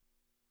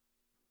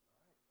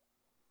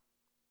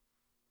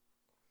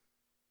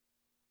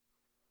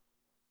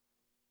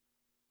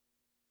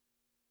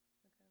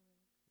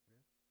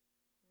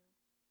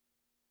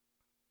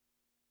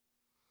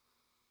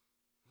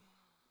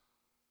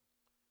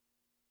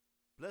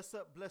Bless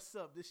up, bless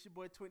up. This your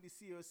boy 20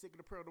 CEO,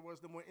 Sacred Apparel, the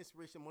world's more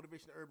inspiration,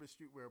 motivation, urban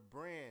streetwear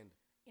brand.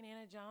 And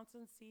Anna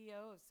Johnson,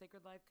 CEO of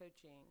Sacred Life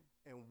Coaching.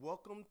 And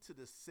welcome to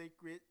the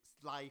Sacred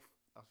Life.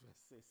 I was going to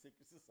say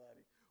Sacred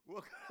Society.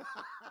 Welcome.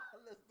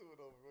 Let's do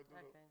it over.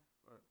 Okay.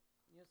 All right.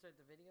 You want to start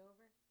the video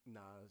over?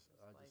 Nah,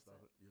 I just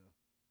started. Yeah.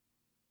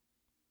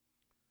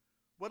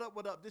 What up,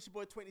 what up? This your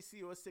boy 20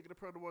 CEO, Sacred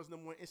Apparel, the world's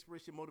more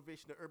inspiration,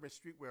 motivation, urban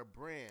streetwear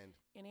brand.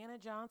 And Anna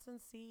Johnson,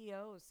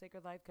 CEO of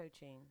Sacred Life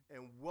Coaching.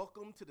 And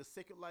welcome to the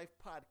Sacred Life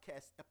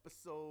Podcast,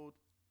 episode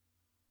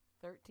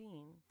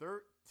 13.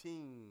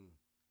 13.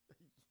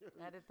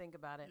 I had to think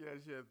about it.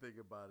 Yes, you had to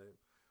think about it.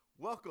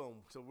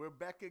 Welcome. So we're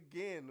back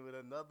again with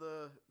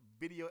another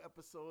video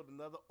episode,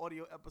 another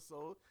audio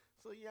episode.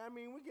 So yeah, I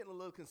mean, we're getting a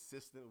little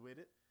consistent with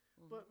it.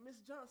 Mm-hmm. But Miss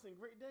Johnson,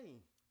 great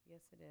day. Yes,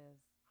 it is.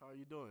 How are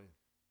you doing?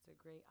 It's a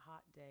great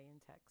hot day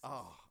in Texas.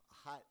 Oh,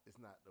 hot is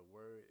not the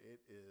word. It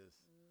is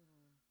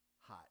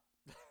hot.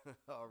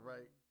 All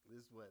right.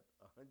 This is what,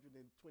 125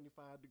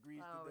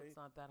 degrees today? Oh, it's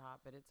not that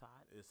hot, but it's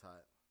hot. It's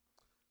hot.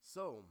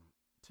 So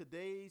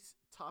today's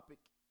topic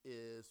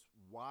is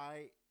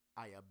why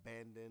I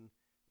abandoned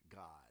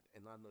God.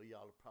 And I know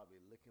y'all are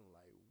probably looking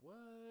like,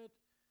 what?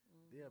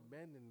 Mm-hmm. They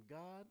abandoned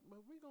God?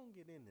 But we're going to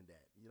get into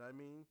that. You know what I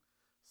mean?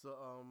 So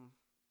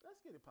let's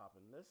get it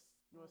popping.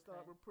 You want to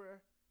start with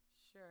prayer?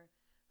 Sure.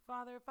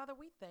 Father,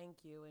 we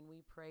thank you and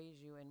we praise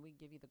you and we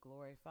give you the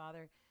glory.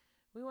 Father,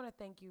 we want to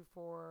thank you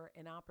for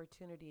an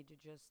opportunity to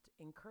just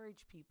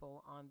encourage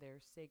people on their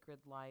sacred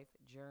life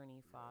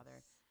journey, Father.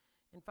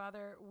 Yes. And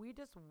Father, we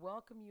just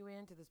welcome you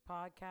into this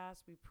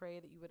podcast. We pray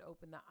that you would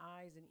open the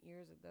eyes and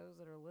ears of those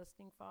that are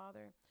listening,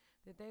 Father,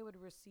 that they would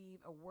receive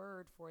a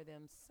word for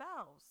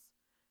themselves,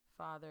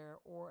 Father,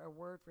 or a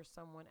word for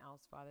someone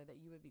else, Father, that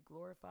you would be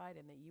glorified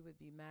and that you would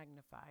be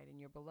magnified. In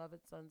your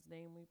beloved Son's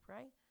name we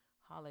pray.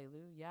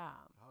 Hallelujah.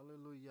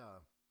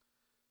 Hallelujah.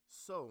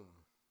 So,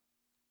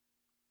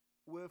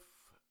 with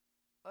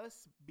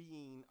us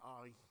being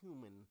our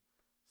human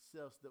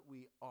selves that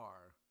we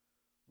are,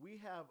 we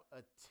have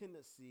a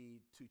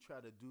tendency to try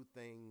to do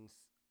things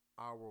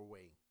our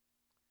way.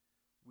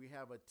 We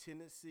have a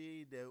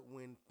tendency that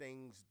when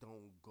things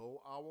don't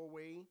go our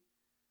way,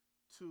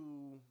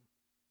 to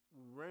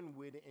run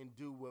with it and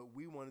do what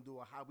we want to do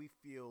or how we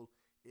feel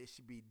it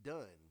should be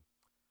done.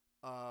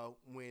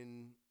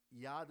 When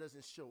Yah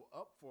doesn't show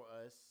up for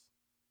us,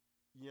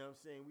 you know what I'm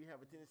saying? We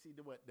have a tendency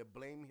to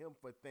blame him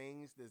for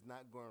things that's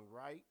not going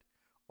right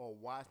or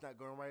why it's not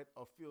going right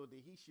or feel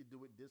that he should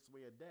do it this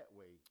way or that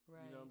way.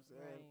 Right, you know what I'm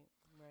saying?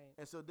 Right.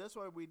 And so that's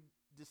why we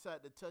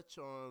decided to touch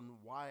on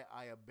why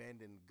I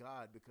abandoned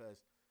God,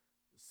 because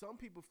some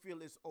people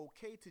feel it's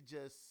okay to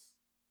just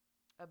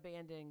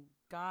abandon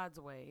God's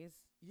ways.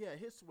 Yeah,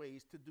 his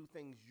ways, to do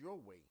things your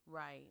way.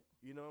 Right.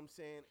 You know what I'm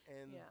saying?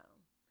 And yeah.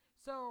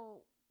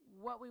 So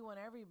what we want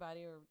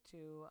everybody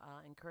to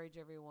encourage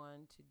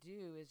everyone to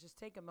do is just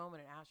take a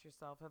moment and ask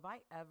yourself, have I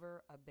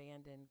ever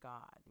abandoned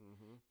God?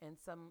 Mm-hmm. And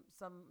some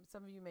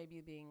of you might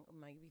be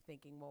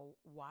thinking, well,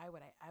 why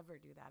would I ever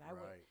do that?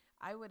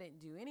 I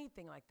wouldn't do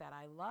anything like that.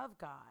 I love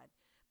God.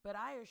 But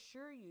I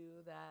assure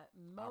you that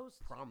I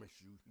promise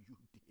you did.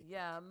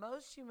 Yeah,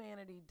 most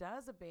humanity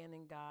does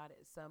abandon God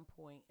at some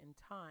point in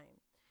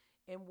time.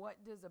 And what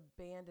does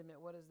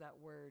that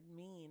word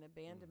mean?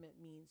 Abandonment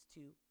means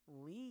to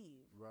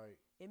leave. Right.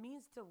 It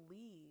means to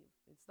leave.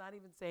 It's not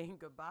even saying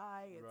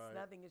goodbye. It's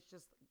nothing. It's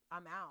just,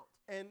 I'm out.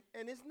 And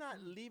it's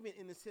not leaving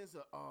in the sense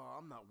of,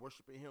 I'm not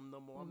worshiping him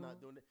no more. I'm not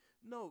doing it.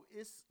 No,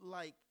 it's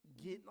like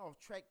getting off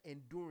track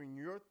and doing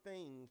your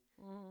thing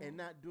and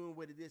not doing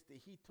what it is that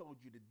he told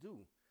you to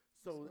do.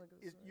 So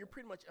you're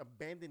pretty much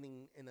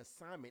abandoning an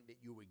assignment that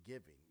you were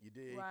given. You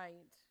did.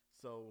 Right.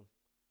 So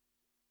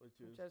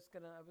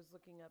I was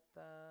looking up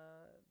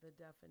the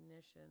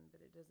definition, but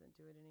it doesn't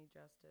do it any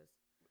justice.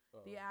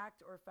 The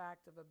act or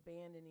fact of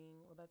abandoning,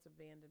 well, that's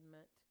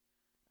abandonment.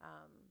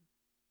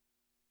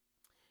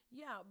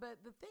 Yeah, but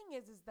the thing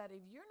is that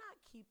if you're not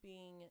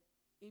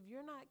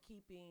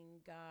keeping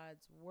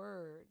God's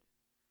word,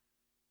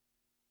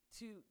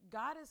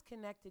 God is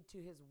connected to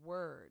his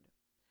word.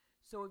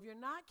 So if you're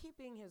not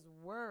keeping his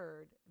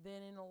word,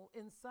 then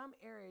in some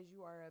areas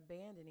you are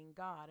abandoning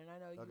God. And I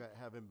know you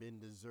haven't been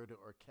deserted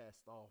or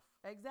cast off.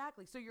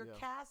 Exactly. So you're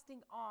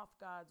casting off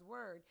God's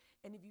word.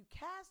 And if you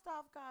cast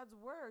off God's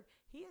word,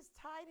 he is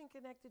tied and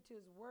connected to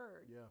his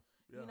word. Yeah.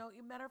 You know,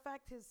 matter of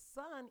fact, his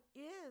son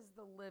is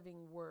the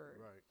living word.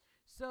 Right.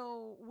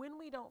 So when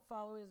we don't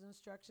follow his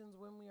instructions,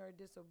 when we are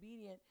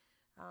disobedient,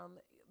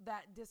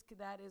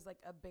 that is like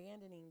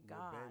abandoning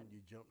God. You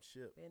jump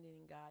ship.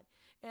 Abandoning God.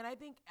 And I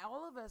think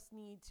all of us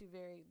need to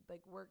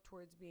work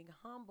towards being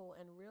humble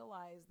and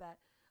realize that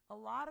a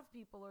lot of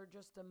people are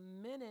just a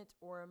minute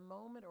or a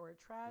moment or a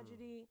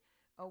tragedy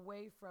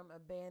away from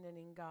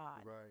abandoning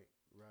God. Right.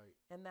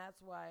 And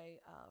that's why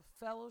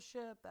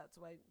fellowship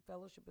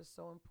is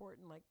so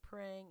important, like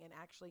praying and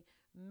actually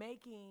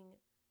making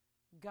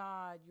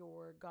God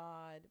your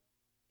God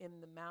in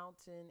the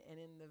mountain and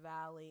in the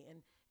valley,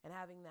 and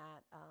having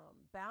that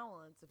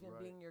balance of him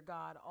being your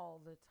God all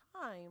the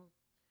time,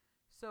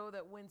 so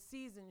that when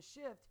seasons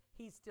shift,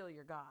 he's still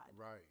your God.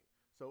 Right.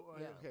 So,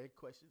 okay,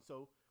 question.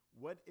 So,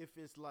 what if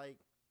it's like,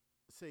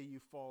 say you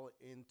fall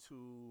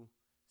into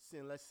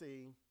sin? Let's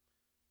say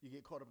you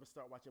get caught up and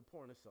start watching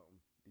porn or something.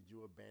 Did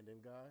you abandon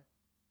God?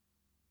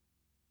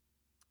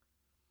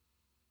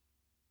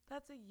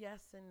 That's a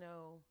yes and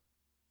no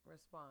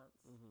response.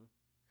 Mm-hmm.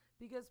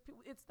 Because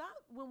it's not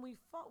when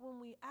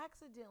we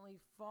accidentally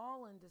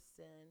fall into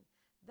sin,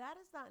 that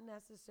is not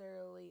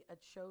necessarily a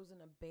chosen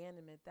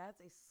abandonment. That's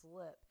a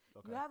slip.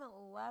 Okay. You haven't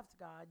left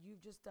God.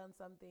 You've just done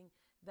something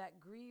that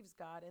grieves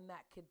God, and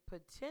that could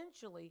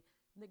potentially,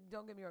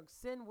 don't get me wrong,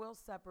 sin will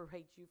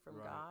separate you from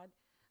God,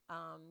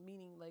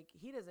 meaning like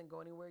he doesn't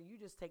go anywhere. You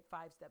just take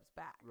 5 steps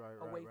back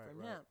away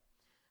from him.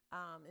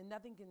 And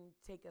nothing can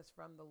take us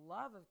from the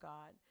love of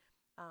God.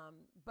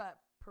 But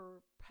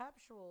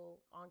perpetual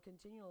on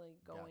continually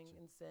going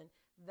in sin,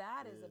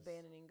 that is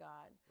abandoning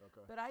God.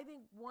 Okay. But I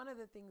think one of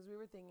the things we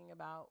were thinking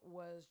about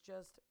was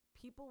just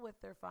people with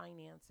their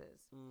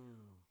finances.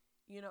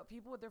 You know,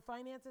 people with their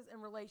finances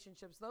and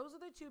relationships. Those are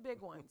the 2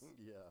 big ones.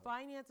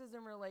 Finances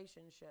and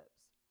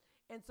relationships.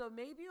 And so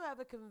maybe you have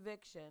a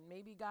conviction.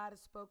 Maybe God has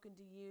spoken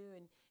to you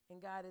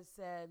and God has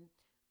said,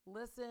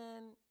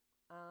 listen,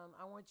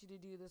 I want you to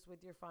do this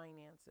with your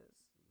finances.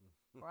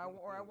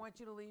 or I want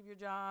you to leave your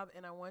job,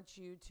 and I want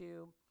you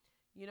to,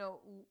 you know,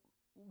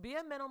 be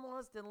a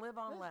minimalist and live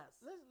on less.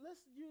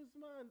 Let's use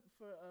mine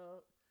for.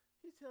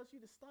 He tells you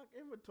to stock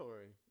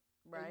inventory,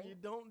 right? And you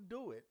don't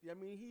do it. I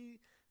mean,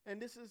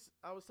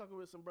 I was talking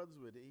with some brothers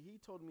with it. He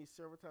told me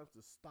several times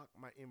to stock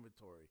my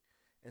inventory,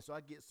 and so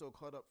I get so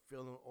caught up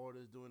filling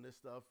orders, doing this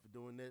stuff,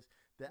 doing this,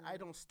 that I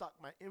don't stock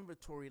my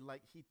inventory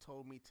like he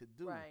told me to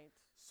do. Right.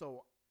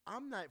 So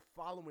I'm not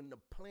following the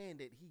plan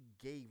that he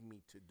gave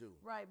me to do.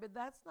 Right, but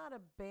that's not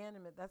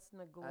abandonment. That's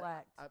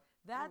neglect.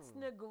 That's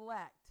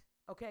neglect.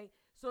 Okay?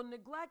 So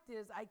neglect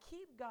is I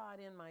keep God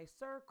in my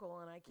circle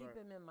and I keep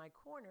him in my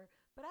corner,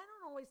 but I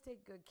don't always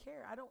take good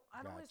care. I don't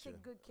always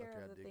take good care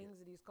of the things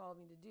that he's called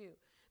me to do.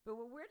 But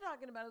what we're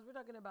talking about is we're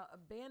talking about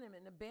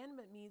abandonment. And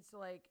abandonment means to,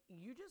 like,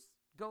 you just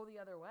go the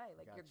other way.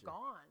 Like, you're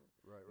gone.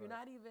 Right. You're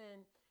not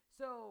even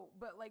so,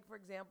 but like, for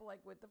example,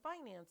 like with the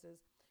finances,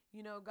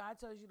 you know, God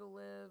tells you to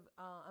live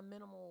a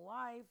minimal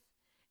life,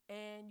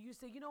 and you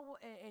say, you know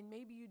what, and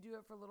maybe you do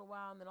it for a little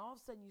while, and then all of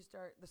a sudden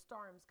the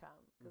storms come,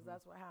 because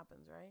that's what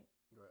happens, right?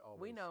 Right, always.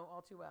 We know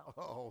all too well.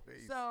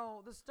 Always.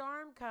 So the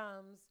storm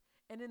comes,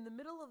 and in the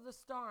middle of the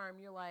storm,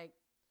 you're like,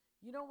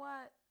 you know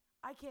what?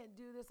 I can't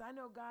do this. I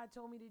know God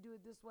told me to do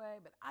it this way,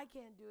 but I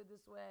can't do it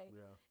this way.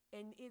 Yeah.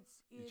 And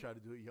you try to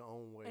do it your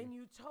own way. And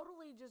you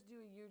totally just do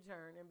a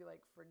U-turn and be like,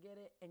 forget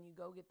it, and you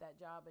go get that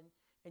job,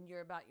 and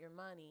you're about your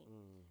money,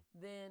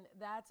 then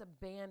that's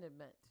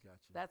abandonment. Gotcha.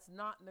 That's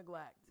not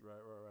neglect. Right.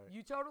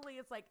 You totally,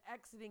 it's like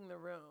exiting the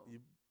room. You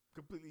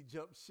completely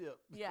jump ship.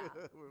 Yeah,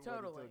 with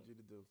totally. What he told you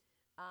to do.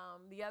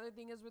 The other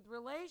thing is with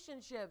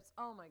relationships.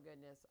 Oh my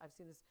goodness, I've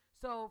seen this.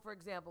 So, for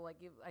example, like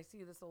I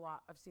see this a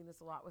lot. I've seen this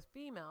a lot with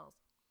females.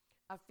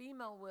 A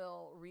female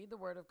will read the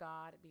Word of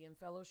God, be in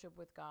fellowship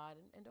with God,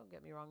 and don't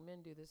get me wrong,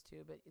 men do this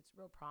too, but it's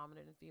real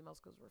prominent in females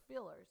because we're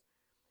feelers.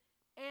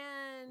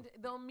 And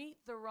they'll meet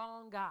the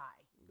wrong guy.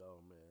 Oh,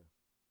 man.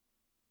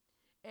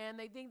 And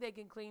they think they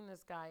can clean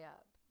this guy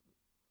up.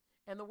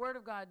 And the Word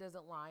of God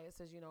doesn't lie. It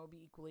says, you know,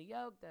 be equally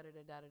yoked,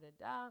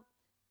 da-da-da-da-da-da.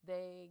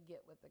 They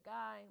get with the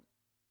guy.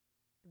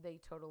 They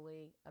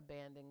totally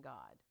abandon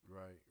God.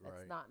 Right.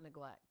 That's not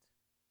neglect.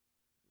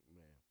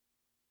 Man.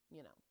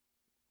 You know.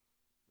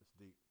 That's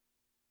deep.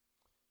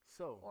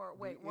 So. Or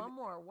wait, one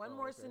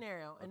more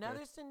scenario. Okay.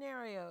 Another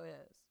scenario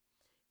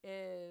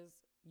is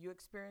you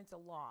experience a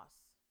loss,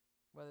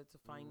 whether it's a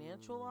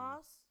financial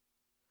loss,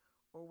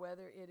 or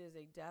whether it is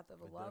a death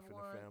of a loved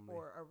one,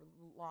 or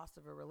a loss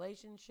of a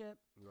relationship.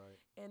 Right.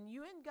 And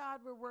you and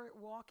God were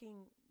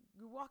walking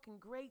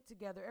great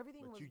together.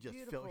 Everything was beautiful. But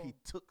you just felt he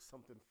took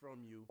something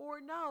from you.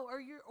 Or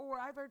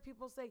I've heard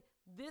people say,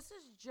 this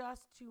is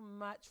just too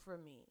much for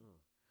me.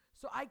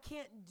 So I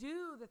can't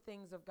do the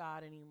things of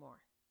God anymore.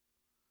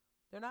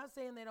 They're not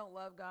saying they don't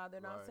love God.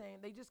 They're not saying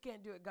they just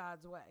can't do it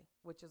God's way,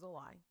 which is a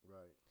lie.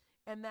 Right.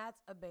 And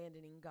that's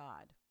abandoning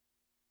God.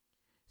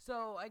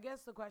 So I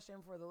guess the question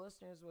for the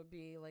listeners would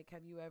be, like,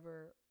 have you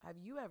ever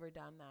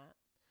done that?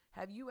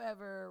 Have you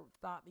ever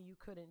thought that you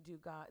couldn't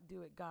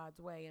do it God's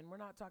way? And we're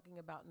not talking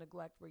about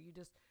neglect where you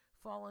just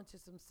fall into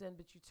some sin,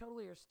 but you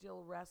totally are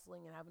still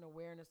wrestling and have an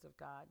awareness of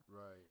God.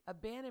 Right.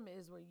 Abandonment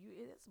is where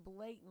it's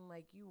blatant,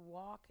 like you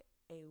walk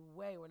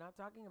away. We're not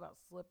talking about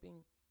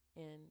slipping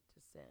into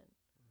sin.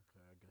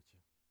 Okay, I got you.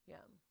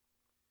 Yeah.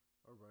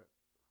 All right.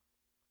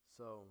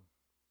 So,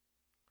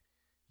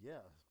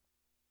 yeah.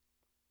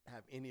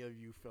 Have any of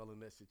you fell in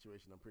that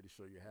situation? I'm pretty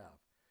sure you have.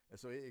 And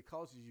so it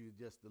causes you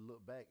just to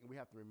look back, and we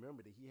have to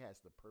remember that he has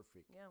the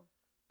perfect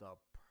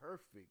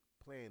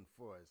plan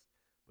for us.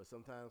 But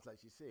sometimes, like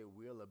she said,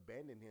 we'll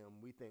abandon him.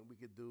 We think we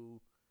could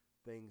do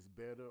things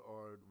better,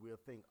 or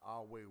we'll think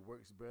our way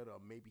works better,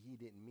 or maybe he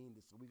didn't mean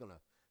this. So we're going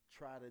to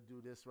try to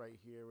do this right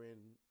here and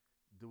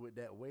do it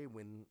that way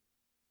when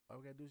all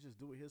we got to do is just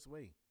do it his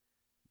way.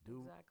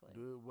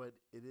 Do what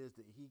it is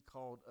that he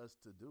called us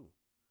to do.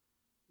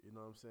 You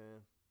know what I'm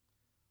saying?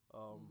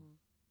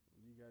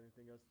 You got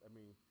anything else? I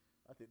mean,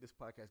 I think this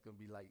podcast is going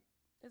to be like...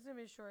 It's going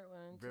to be a short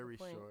one. Very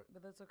short.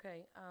 But that's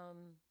okay.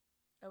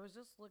 I was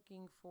just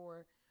looking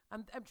for...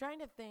 I'm trying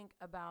to think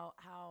about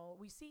how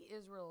we see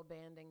Israel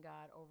abandon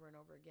God over and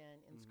over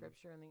again in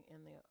Scripture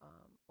in the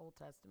Old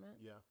Testament.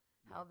 Yeah.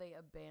 How they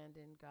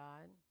abandoned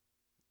God.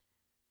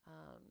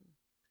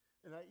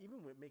 And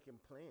even with making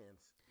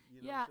plans.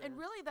 You know yeah, and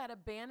really that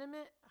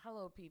abandonment.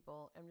 Hello,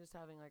 people. I'm just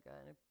having like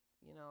a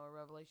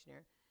revelation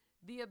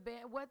here.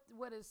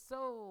 What is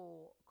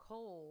so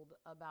cold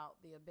about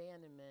the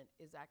abandonment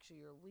is actually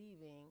you're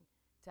leaving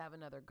to have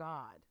another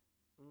God.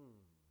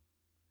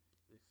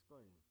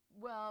 Explain.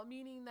 Well,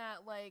 meaning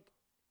that, like,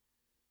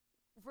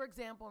 for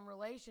example, in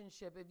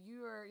relationship, if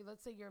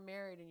let's say you're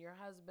married and your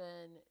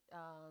husband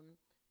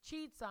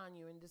cheats on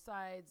you and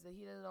decides that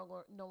he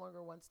no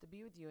longer wants to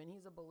be with you, and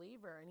he's a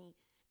believer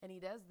and he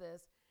does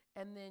this,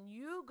 and then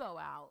you go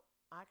out.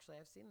 Actually,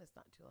 I've seen this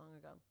not too long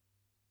ago.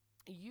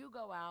 You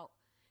go out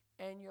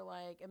and you're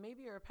like, and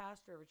maybe you're a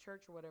pastor of a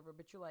church or whatever,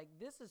 but you're like,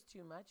 this is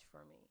too much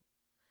for me,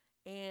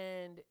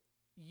 and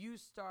you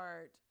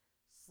start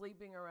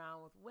sleeping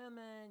around with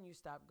women, you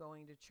stop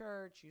going to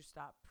church, you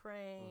stop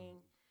praying.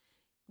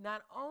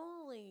 Not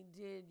only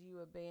did you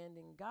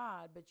abandon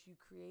God, but you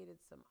created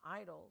some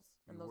idols.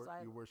 And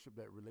you worship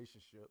that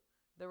relationship.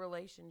 The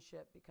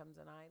relationship becomes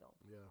an idol.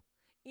 Yeah.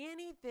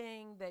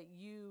 Anything that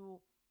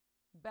you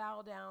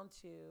bow down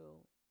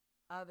to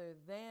other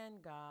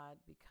than God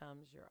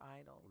becomes your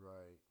idol.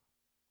 Right.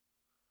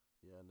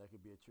 Yeah, and that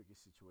could be a tricky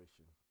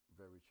situation.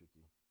 Very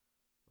tricky.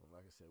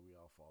 Like I said, we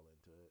all fall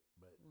into it,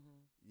 but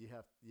you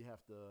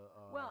have to.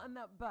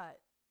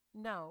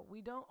 No, we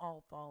don't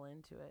all fall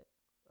into it.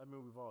 I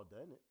mean, we've all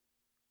done it.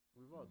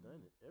 We've all done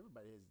it.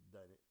 Everybody has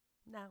done it.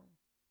 No.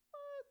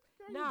 What?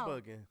 Girl, no.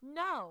 You bugging.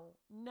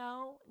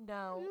 No.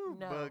 You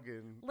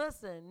bugging.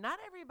 Listen, not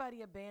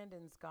everybody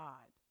abandons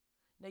God.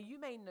 Now, you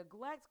may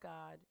neglect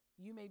God.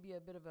 You may be a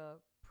bit of a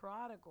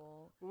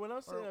prodigal. But when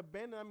I'm saying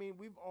abandon, I mean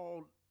we've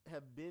all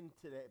have been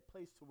to that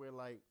place to where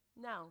like.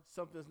 No.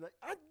 Something's like,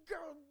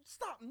 girl,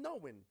 stop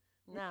knowing.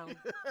 No.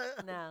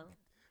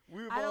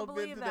 We've all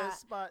been to that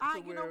spot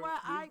you know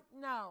what? I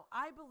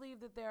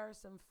believe that there are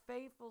some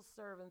faithful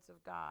servants of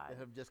God that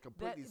have just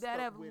completely that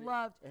have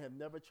loved and have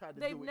never tried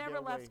to do it. They've never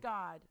left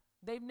God.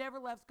 They've never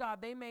left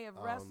God. They may have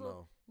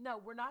wrestled.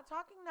 No, we're not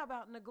talking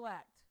about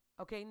neglect.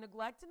 Okay,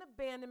 neglect and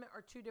abandonment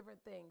are two different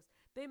things.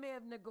 They may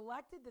have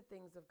neglected the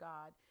things of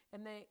God,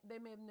 and they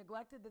may have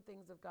neglected the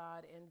things of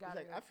God, and God.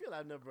 Like, I feel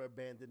I've never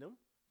abandoned them.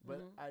 But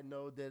I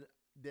know that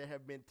there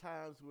have been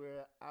times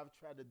where I've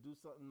tried to do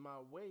something my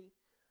way.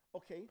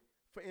 Okay,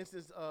 for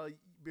instance,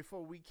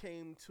 before we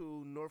came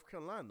to North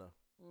Carolina,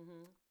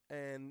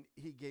 and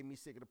he gave me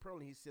Sacred Pearl,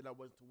 and he said I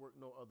wasn't to work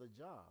no other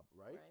job,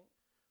 right?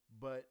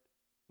 But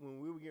when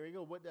we were getting ready to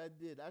go, what I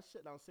did, I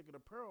shut down Sacred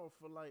Pearl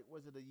for like,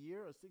 was it a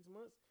year or 6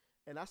 months?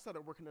 And I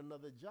started working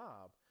another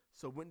job.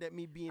 So wouldn't that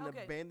me being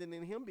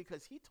abandoning him?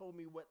 Because he told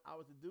me what I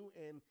was to do,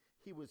 and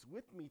he was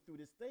with me through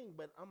this thing.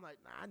 But I'm like,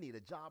 nah, I need a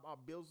job. Our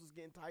bills was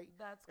getting tight.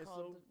 That's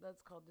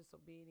called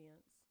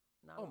disobedience.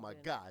 Oh my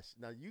gosh!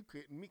 Now you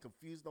could me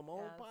confused on my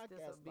own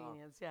podcast.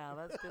 Disobedience. Yeah,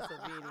 that's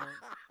disobedience.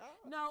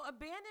 No,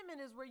 abandonment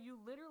is where you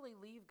literally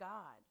leave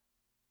God.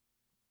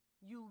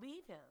 You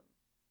leave Him.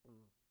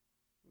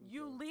 Okay.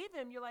 You leave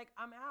Him. You're like,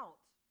 I'm out.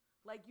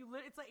 Like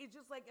it's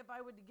just like if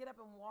I would get up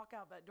and walk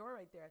out that door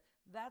right there,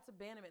 that's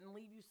abandonment, and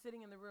leave you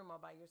sitting in the room all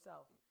by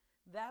yourself.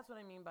 That's what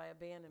I mean by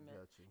abandonment.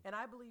 Gotcha. And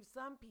I believe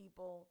some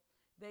people,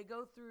 they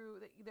go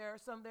through. There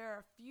are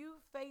a few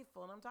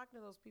faithful, and I'm talking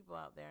to those people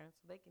out there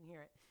so they can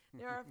hear it.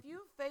 There are a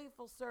few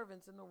faithful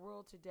servants in the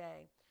world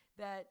today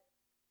that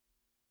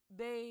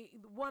they're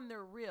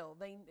real.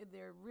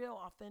 They're real,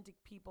 authentic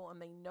people,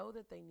 and they know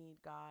that they need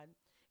God,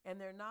 and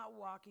they're not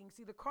walking.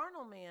 See, the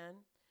carnal man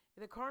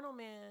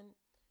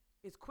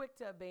is quick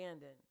to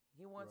abandon.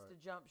 He wants to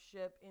jump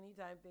ship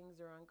anytime things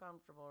are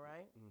uncomfortable,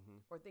 right?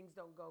 Or things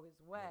don't go his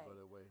way.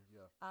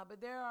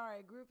 But there are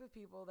a group of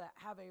people that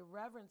have a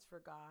reverence for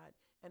God,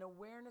 an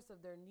awareness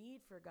of their need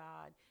for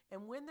God.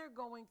 And when they're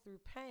going through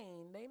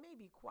pain, they may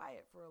be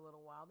quiet for a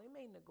little while. They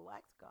may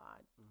neglect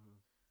God,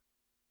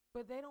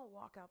 but they don't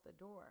walk out the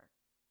door.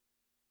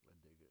 I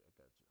dig it. I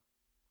got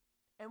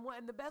you.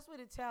 And the best way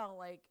to tell,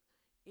 like,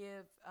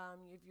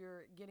 if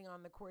you're getting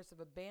on the course of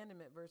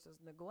abandonment versus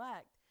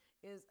neglect,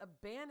 is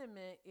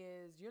abandonment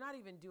is you're not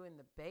even doing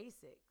the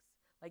basics.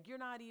 Like you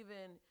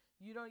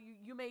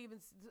may even,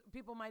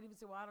 people might even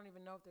say, well, I don't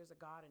even know if there's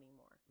a God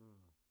anymore.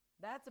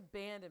 That's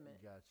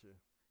abandonment. Gotcha.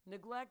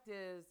 Neglect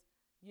is,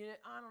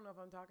 I don't know if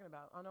I'm talking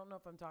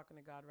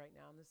to God right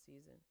now in this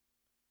season.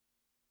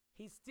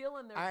 He's still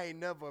in there. I ain't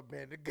never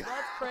abandoned God.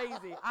 That's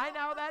crazy. I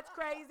know that's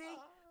crazy,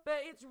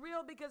 but it's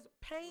real because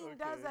pain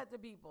does that to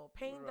people.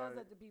 Pain does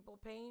that to people.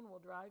 Pain will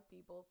drive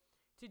people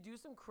to do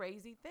some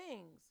crazy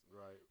things.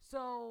 Right.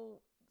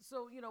 So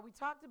we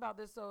talked about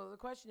this. So the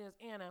question is,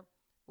 Anna,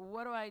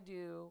 what do I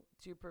do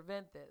to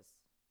prevent this?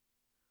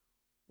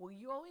 Well,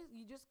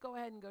 you just go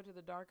ahead and go to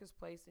the darkest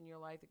place in your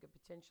life that could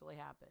potentially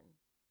happen,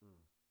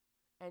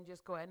 and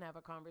just go ahead and have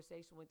a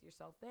conversation with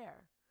yourself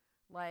there.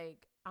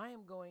 Like, I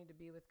am going to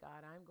be with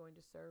God. I'm going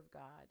to serve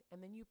God.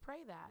 And then you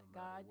pray that,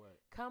 No God, what.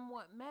 come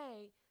what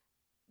may,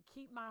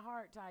 keep my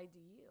heart tied to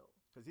you.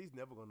 Because he's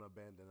never going to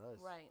abandon us.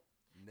 Right.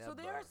 Never. So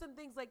there are some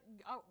things like,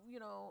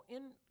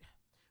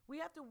 we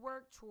have to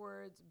work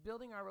towards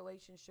building our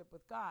relationship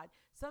with God.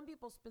 Some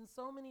people spend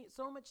so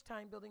much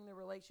time building their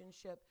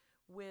relationship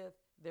with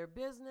their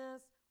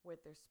business,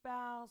 with their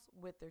spouse,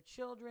 with their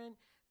children,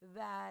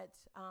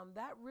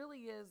 that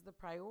really is the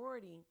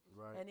priority.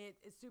 Right. And it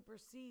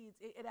supersedes,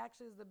 it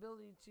actually is the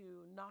ability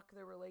to knock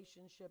their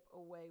relationship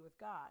away with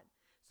God.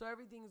 So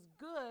everything's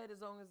good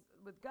as long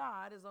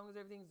as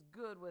everything's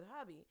good with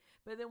hubby.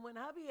 But then when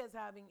hubby is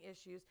having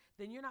issues,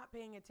 then you're not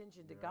paying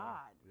attention to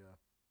God. Yeah.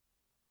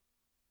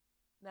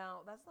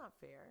 Now, that's not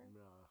fair.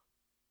 No.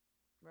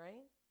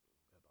 Right?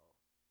 At all.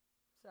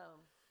 So.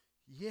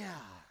 Yeah.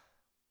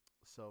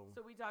 So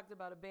we talked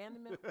about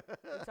abandonment,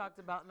 we talked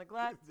about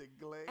neglect,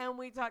 and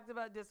we talked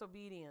about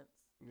disobedience.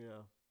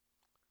 Yeah.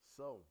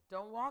 So.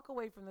 Don't walk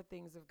away from the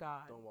things of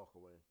God. Don't walk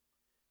away.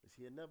 Because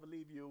he'll never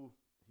leave you.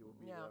 He will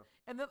be there.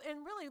 And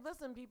really,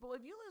 listen, people,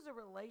 if you lose a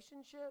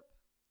relationship,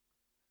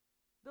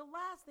 the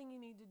last thing you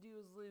need to do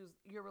is lose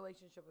your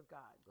relationship with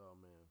God. Oh,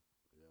 man.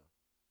 Yeah.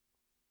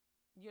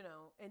 You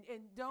know, and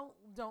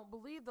don't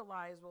believe the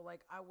lies. Well,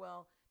 like,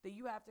 that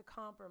you have to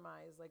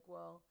compromise. Like,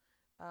 well,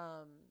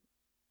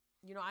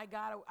 I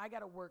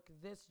gotta work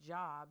this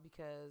job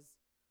because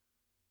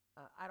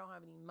I don't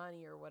have any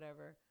money or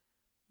whatever.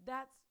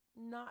 That's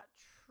not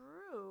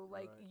true.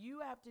 Like, you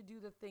have to do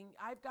the thing.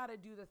 I've got to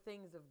do the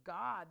things of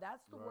God.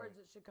 That's the words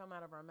that should come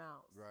out of our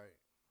mouths. Right.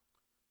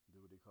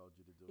 Do what he called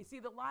you to do. You see,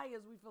 the lie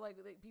is we feel like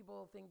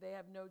people think they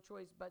have no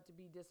choice but to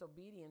be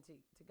disobedient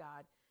to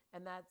God,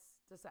 and that's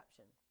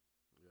deception.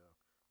 Yeah.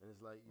 And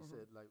it's like you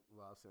said, like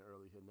I was saying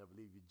earlier, he'll never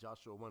leave you.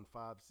 Joshua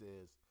 1:5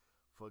 says,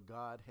 for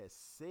God has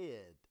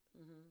said,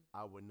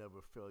 I will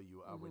never fail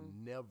you. I will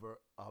never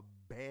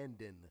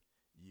abandon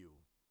you.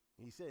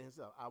 He said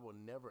himself, I will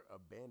never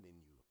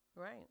abandon you.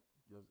 Right.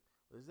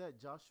 Is that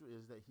Joshua?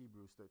 Is that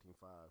Hebrews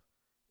 13:5?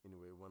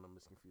 Anyway, one of them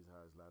is confused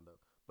how it's lined up.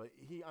 But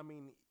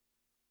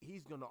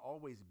he's going to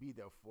always be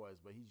there for us,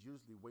 but he's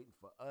usually waiting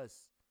for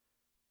us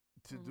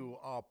to do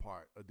our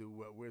part or do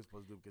what we're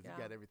supposed to do because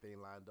he got everything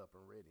lined up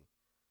and ready.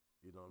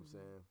 You know what I'm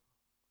saying?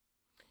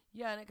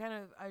 Yeah,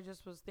 and I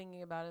just was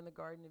thinking about in the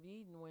Garden of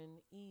Eden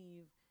when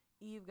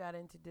Eve got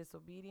into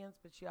disobedience,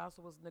 but she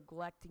also was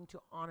neglecting to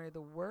honor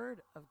the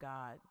word of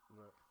God.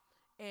 Right.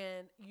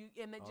 And I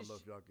don't know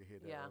if y'all can hear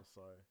that. Yeah. I'm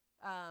sorry.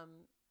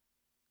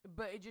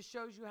 But it just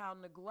shows you how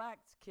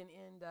neglect can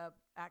end up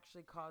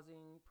actually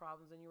causing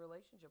problems in your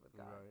relationship with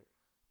God. Right.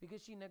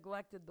 Because she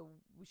neglected the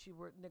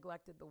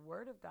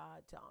word of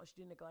God.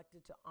 She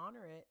neglected to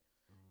honor it.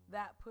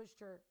 That pushed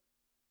the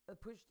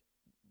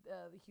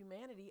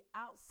humanity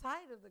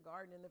outside of the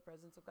garden in the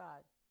presence of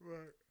God.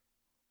 Right.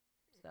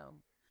 So.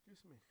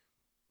 Excuse me.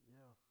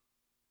 Yeah.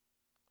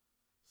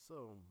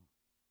 So,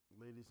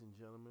 ladies and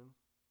gentlemen,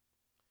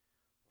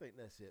 I think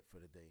that's it for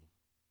today.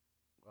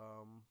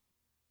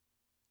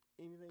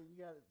 Anything, you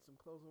got some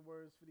closing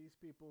words for these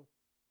people?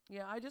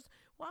 Yeah, I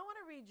want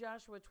to read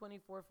Joshua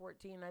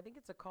 24:14. I think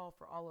it's a call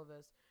for all of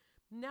us.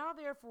 Now,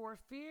 therefore,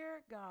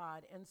 fear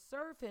God and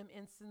serve him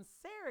in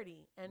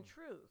sincerity and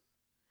truth,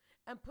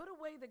 and put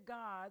away the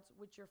gods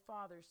which your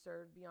fathers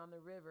served beyond the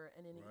river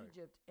and in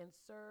Egypt, and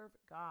serve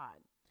God.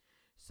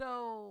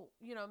 So,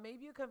 maybe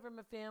you come from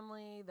a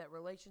family that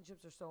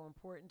relationships are so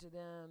important to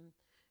them,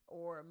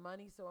 or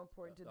money's so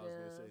important to them. I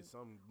was going to say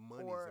some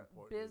money's or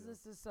important.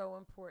 Business is so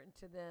important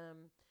to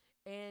them.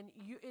 And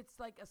it's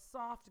like a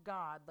soft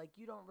God. Like,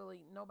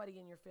 nobody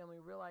in your family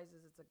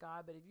realizes it's a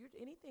God. But if you're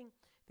anything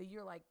that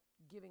you're like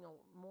giving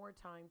more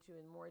time to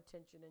and more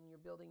attention, and you're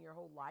building your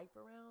whole life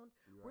around,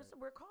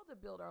 we're called to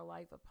build our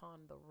life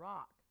upon the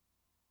rock.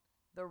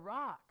 The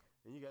rock.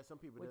 And you got some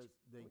people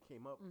that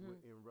came up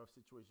in rough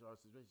situations, hard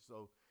situations.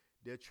 So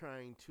they're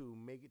trying to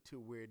make it to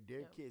where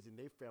their kids and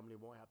their family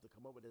won't have to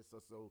come up with this.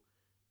 So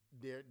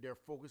they're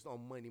focused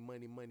on money. Right.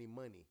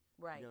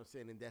 You know what I'm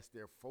saying? And that's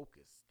their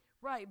focus.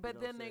 Right. But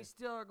then they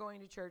still are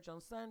going to church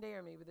on Sunday,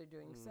 or maybe they're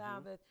doing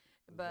Sabbath.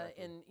 But,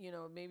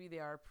 maybe they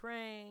are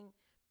praying.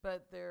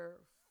 But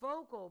their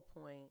focal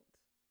point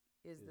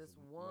is this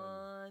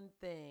one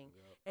thing.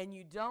 Yep. And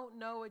you don't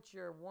know it's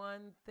your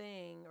one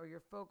thing or your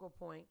focal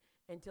point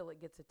until it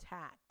gets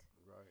attacked.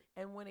 Right.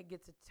 And when it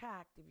gets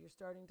attacked, if you're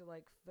starting to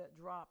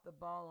drop the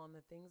ball on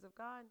the things of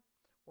God,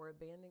 or a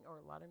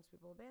lot of times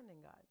people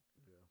abandon God.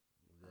 Yeah.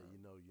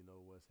 You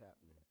know what's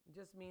happening. It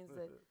just means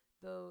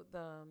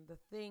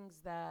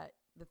that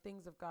the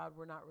things of God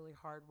were not really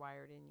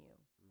hardwired in you.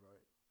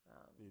 Right.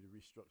 You need to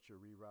restructure,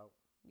 reroute.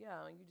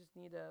 Yeah, you just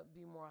need to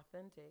be more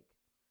authentic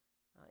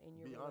in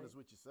your. Be honest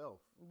with yourself.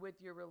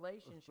 With your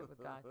relationship with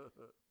God.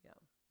 Yeah.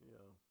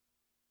 Yeah.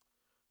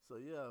 So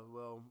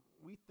well,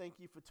 we thank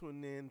you for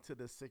tuning in to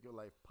the Sacred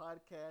Life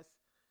Podcast.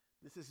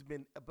 This has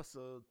been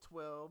episode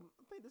 12.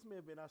 I think this may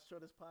have been our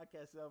shortest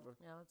podcast ever.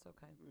 Yeah, that's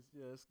okay. It's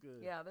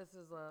good. Yeah, this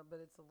is but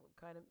it's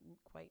kind of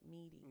quite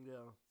meaty.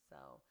 Yeah.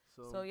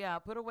 So yeah,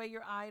 put away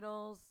your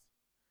idols.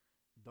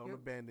 Don't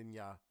abandon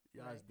Yah.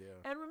 Yah's Right. there.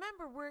 And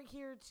remember,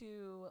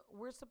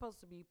 we're supposed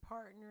to be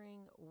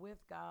partnering with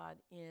God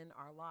in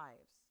our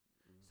lives.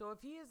 Mm-hmm. So if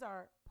he is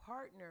our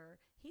partner,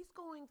 he's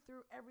going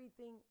through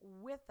everything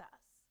with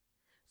us.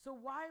 So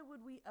why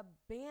would we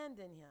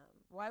abandon him?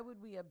 Why would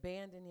we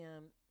abandon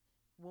him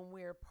when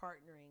we're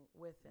partnering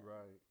with him?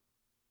 Right.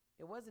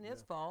 It wasn't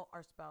his fault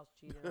our spouse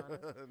cheated on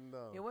us.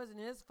 No. It wasn't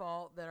his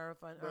fault that our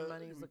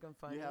money is looking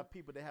funny. You have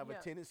people that have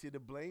a tendency to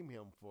blame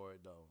him for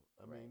it, though.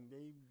 I Right. mean,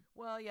 they...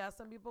 Well, yeah,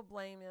 some people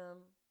blame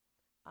him,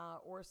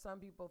 or some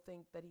people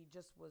think that he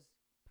just was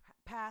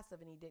passive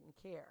and he didn't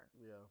care.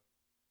 Yeah.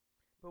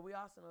 But we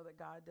also know that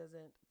God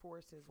doesn't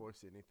force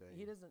anything.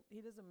 He doesn't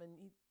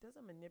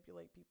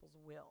manipulate people's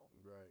will.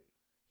 Right.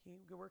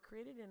 We're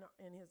created in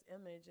his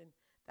image, and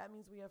that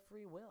means we have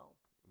free will.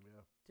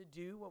 Yeah. To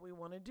do what we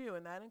want to do,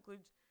 and that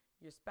includes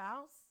your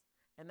spouse,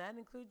 and that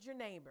includes your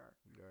neighbor,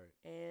 Right.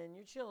 and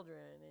your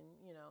children, and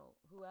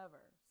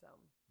whoever.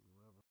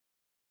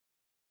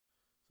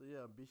 So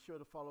yeah, be sure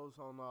to follow us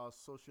on our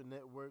social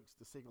networks,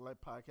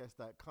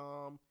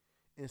 thesacredlifepodcast.com,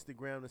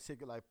 Instagram, The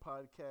Sacred Life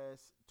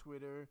Podcast,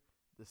 Twitter,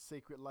 The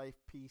Sacred Life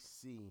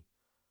PC.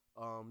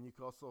 You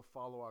can also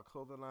follow our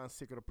clothing line,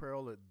 Sacred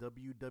Apparel, at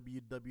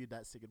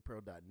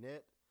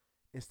www.sacredapparel.net,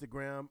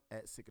 Instagram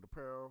at Sacred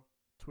Apparel,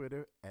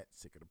 Twitter at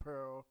Sacred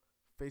Apparel,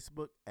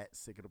 Facebook at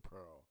Sacred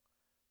Apparel.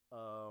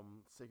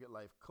 Sacred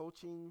Life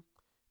Coaching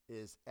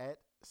is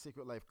at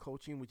Sacred Life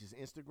Coaching, which is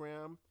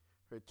Instagram.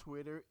 Her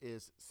Twitter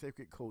is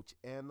Sacred Coach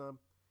Anna,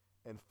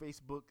 and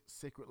Facebook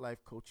Sacred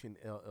Life Coaching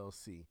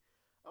LLC.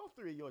 All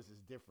three of yours is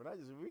different.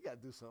 We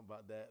got to do something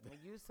about that.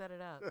 You set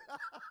it up.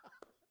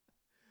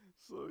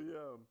 So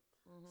yeah.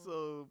 Mm-hmm.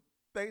 So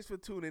thanks for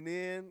tuning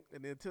in,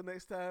 and until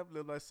next time,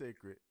 live life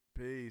sacred.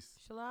 Peace.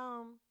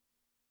 Shalom.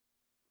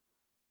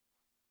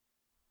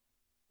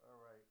 All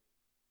right.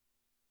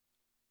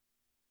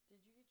 Did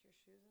you get your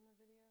shoes in the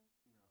video?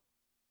 No.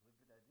 Look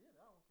at that.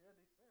 I don't care.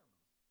 They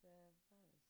sandals.